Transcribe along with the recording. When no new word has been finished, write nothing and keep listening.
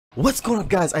What's going on,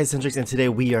 guys? Icentrix, and today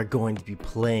we are going to be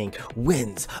playing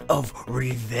Winds of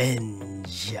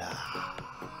Revenge.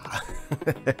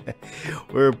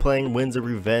 We're playing Winds of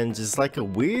Revenge. It's like a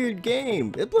weird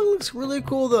game. It looks really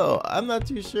cool though. I'm not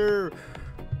too sure.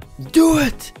 Do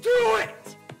it! Do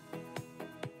it!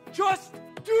 Just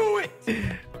do it!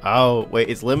 Oh, wait,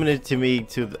 it's limited to me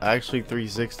to actually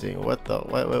 360. What the?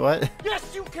 What?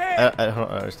 Yes, you can! I don't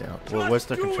understand. Well, what's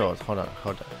the controls? Hold on.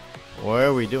 What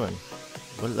are we doing?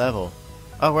 What level?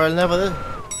 Oh, we're on level this.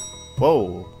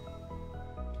 Whoa.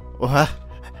 What?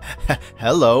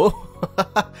 Hello.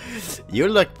 You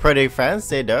look pretty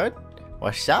fancy, dude.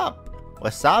 What's up?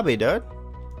 Wasabi, dude.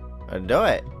 Do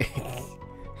it.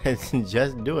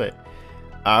 Just do it.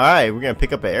 Alright, we're gonna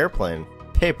pick up an airplane.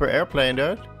 Paper airplane,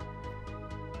 dude.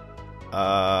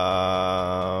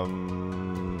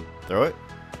 Throw it.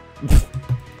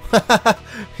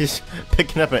 He's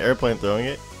picking up an airplane, throwing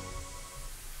it.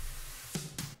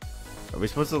 Are we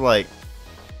supposed to like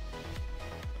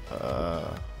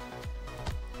oh,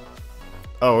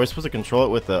 we're supposed to control it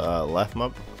with the left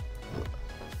mub?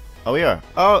 Oh, we are.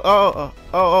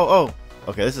 Oh.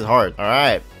 Okay, this is hard.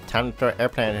 Alright, time to throw an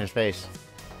airplane in his face.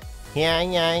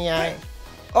 Yeah.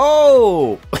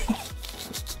 Oh!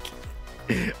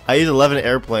 I use 11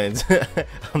 airplanes.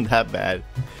 I'm that bad.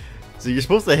 So you're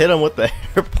supposed to hit him with the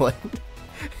airplane.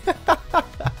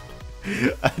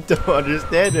 I don't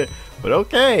understand it, but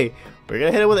okay. We're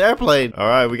gonna hit it with an airplane. All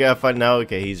right, we gotta find now.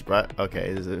 Okay, he's right.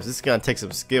 Okay, this is gonna take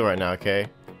some skill right now. Okay.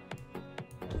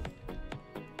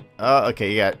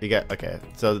 Okay, you got. Okay,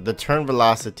 so the turn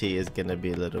velocity is gonna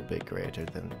be a little bit greater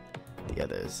than the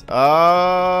others.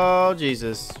 Oh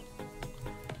Jesus.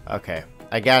 Okay,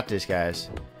 I got this, guys.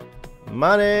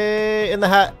 Money in the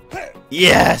hat.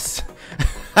 Yes.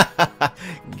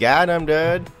 Got him,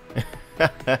 dude.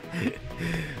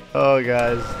 Oh,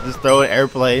 guys, just throwing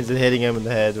airplanes and hitting him in the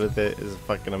head with it is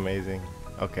fucking amazing.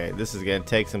 Okay, this is gonna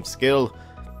take some skills.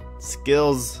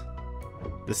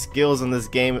 The skills in this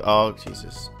game. Oh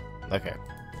Jesus. Okay.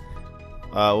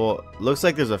 Well, looks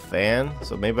like there's a fan,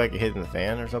 so maybe I can hit in the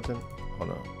fan or something.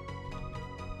 Hold on.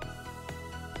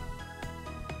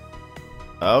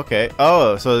 Okay.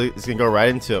 Oh, so it's gonna go right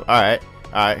into him. All right.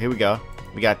 Here we go.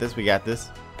 We got this.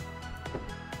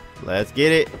 Let's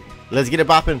get it. Let's get it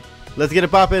bopping.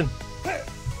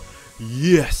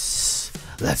 Yes.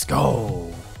 Let's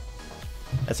go.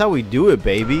 That's how we do it,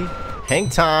 baby. Hang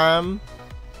time.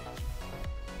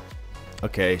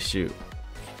 Okay, shoot.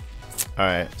 All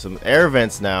right, some air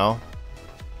vents now.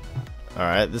 All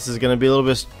right, this is gonna be a little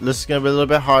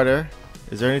bit harder.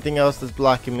 Is there anything else that's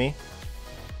blocking me?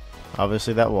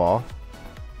 Obviously that wall.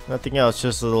 Nothing else,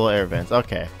 just a little air vents.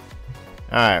 Okay.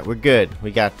 All right, we're good.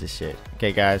 We got this shit.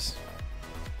 Okay, guys.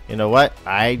 You know what?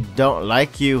 I don't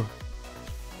like you.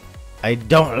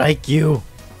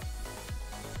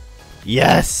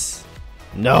 Yes.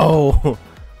 No.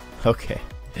 Okay.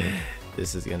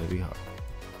 This is gonna be hard.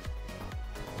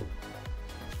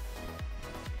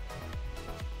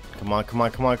 Come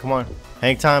on.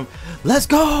 Hang time. Let's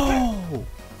go.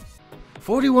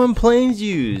 41 planes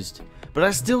used. But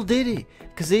I still did it.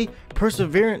 Cause see,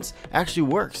 perseverance actually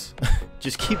works.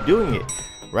 Just keep doing it.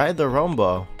 Ride the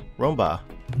rumba.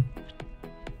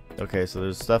 Okay, so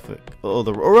there's stuff. Oh,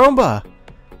 the rumba.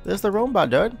 There's the rumba,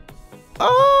 dude.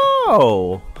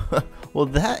 Oh. Well,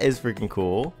 that is freaking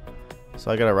cool. So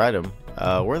I gotta ride him.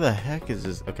 Where the heck is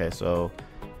this? Okay, so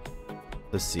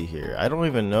let's see here. I don't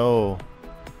even know.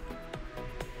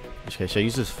 Okay, should I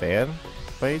use this fan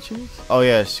by any chance? Oh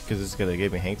yes, because it's gonna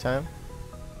give me hang time.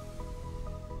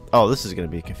 Oh, this is gonna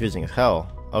be confusing as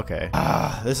hell. Okay.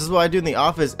 This is what I do in the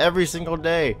office every single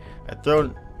day. I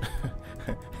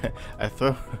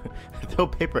throw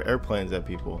paper airplanes at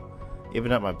people,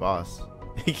 even at my boss.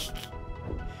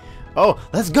 Oh,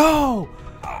 let's go!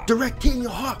 Direct hit in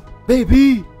your heart,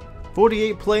 baby.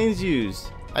 48 planes used.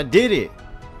 I did it.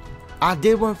 I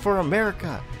did one for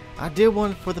America. I did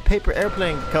one for the paper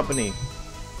airplane company.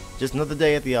 Just another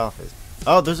day at the office.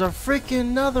 Oh, there's a freaking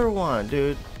another one,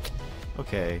 dude.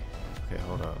 Okay,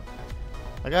 hold on.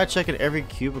 I gotta check in every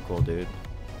cubicle, dude.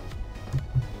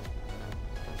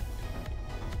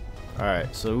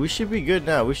 Alright, so we should be good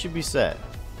now. We should be set.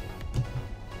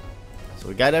 So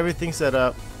we got everything set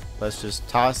up. Let's just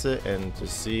toss it and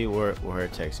just see where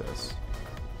it takes us.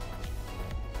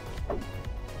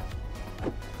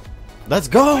 Let's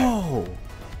go!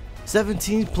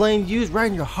 17 plane used right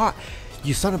in your heart.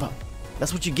 You son of a...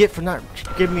 That's what you get for not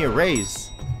giving me a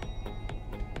raise.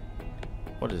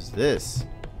 What is this?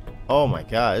 Oh my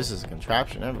god, this is a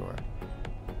contraption everywhere.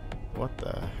 What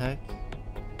the heck?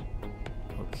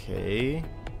 Okay.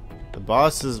 The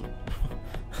boss is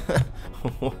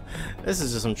This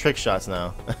is just some trick shots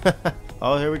now.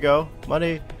 Oh, here we go.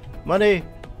 Money, money,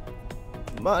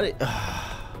 money.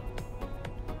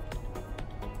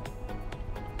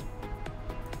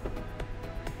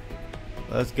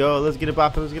 Let's go. Let's get it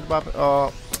bopping. Let's get it bopping.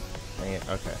 Oh, dang it.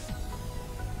 Okay.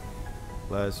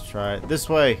 Let's try it this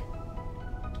way.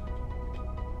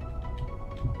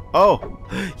 Oh,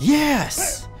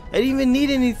 yes! I didn't even need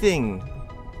anything.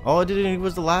 All I did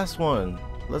was the last one.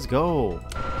 Let's go.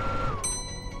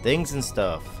 Things and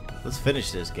stuff. Let's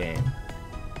finish this game.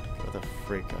 What the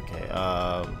freak? Okay.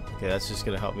 Okay, that's just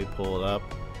gonna help me pull it up.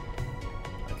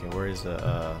 Okay, where is the?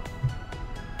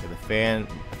 Okay, the fan.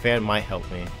 The fan might help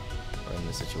me in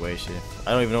this situation.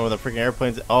 I don't even know where the freaking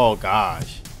airplane's. Oh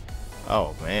gosh.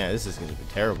 Oh man, this is gonna be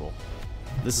terrible.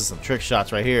 This is some trick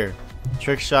shots right here.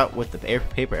 Trick shot with the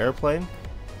paper airplane.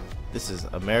 This is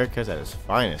America's at its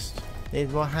finest.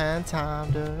 Need more hand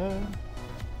time to.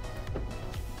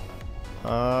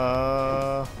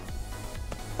 Oh,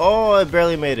 I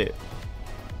barely made it.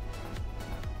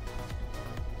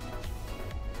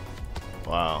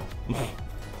 Wow.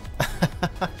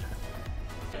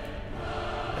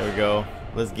 There we go.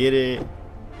 Let's get it.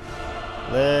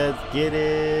 Let's get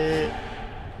it.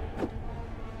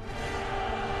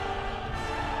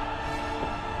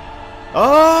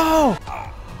 Oh!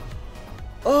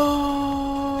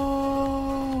 Oh!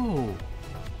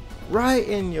 Right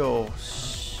in your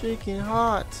shaking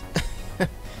heart.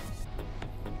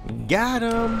 Got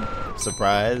him.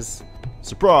 Surprise.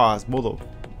 Surprise, mother.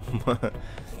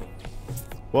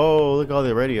 Whoa, look at all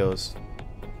the radios.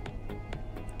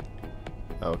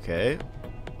 Okay.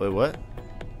 Wait, what?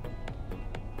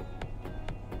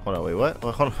 Hold on, wait, what?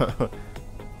 Hold on.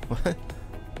 What?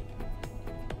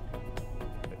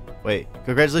 Wait,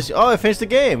 congratulations. Oh, I finished the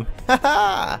game.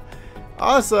 Haha!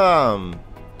 Awesome.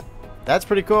 That's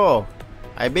pretty cool.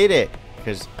 I beat it.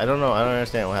 Because I don't know, I don't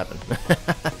understand what happened.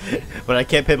 But I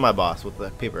can't pin my boss with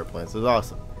the paper airplanes. So it was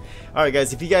awesome. Alright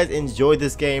guys, if you guys enjoyed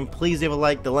this game, please leave a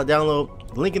like,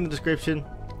 download, link in the description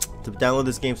to download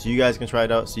this game so you guys can try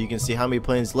it out, so you can see how many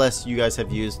planes less you guys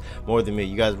have used more than me.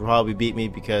 You guys will probably beat me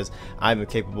because I'm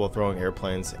capable of throwing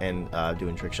airplanes and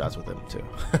doing trick shots with them too.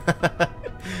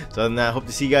 So other than that, I hope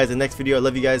to see you guys in the next video. I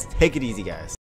love you guys. Take it easy, guys.